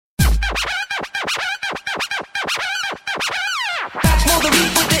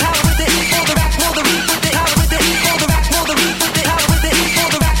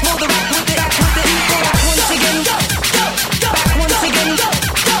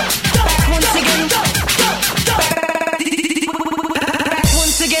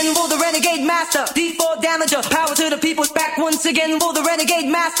once again for the renegade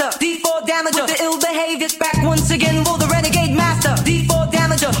master. D4 damager, the ill behavior's back once again for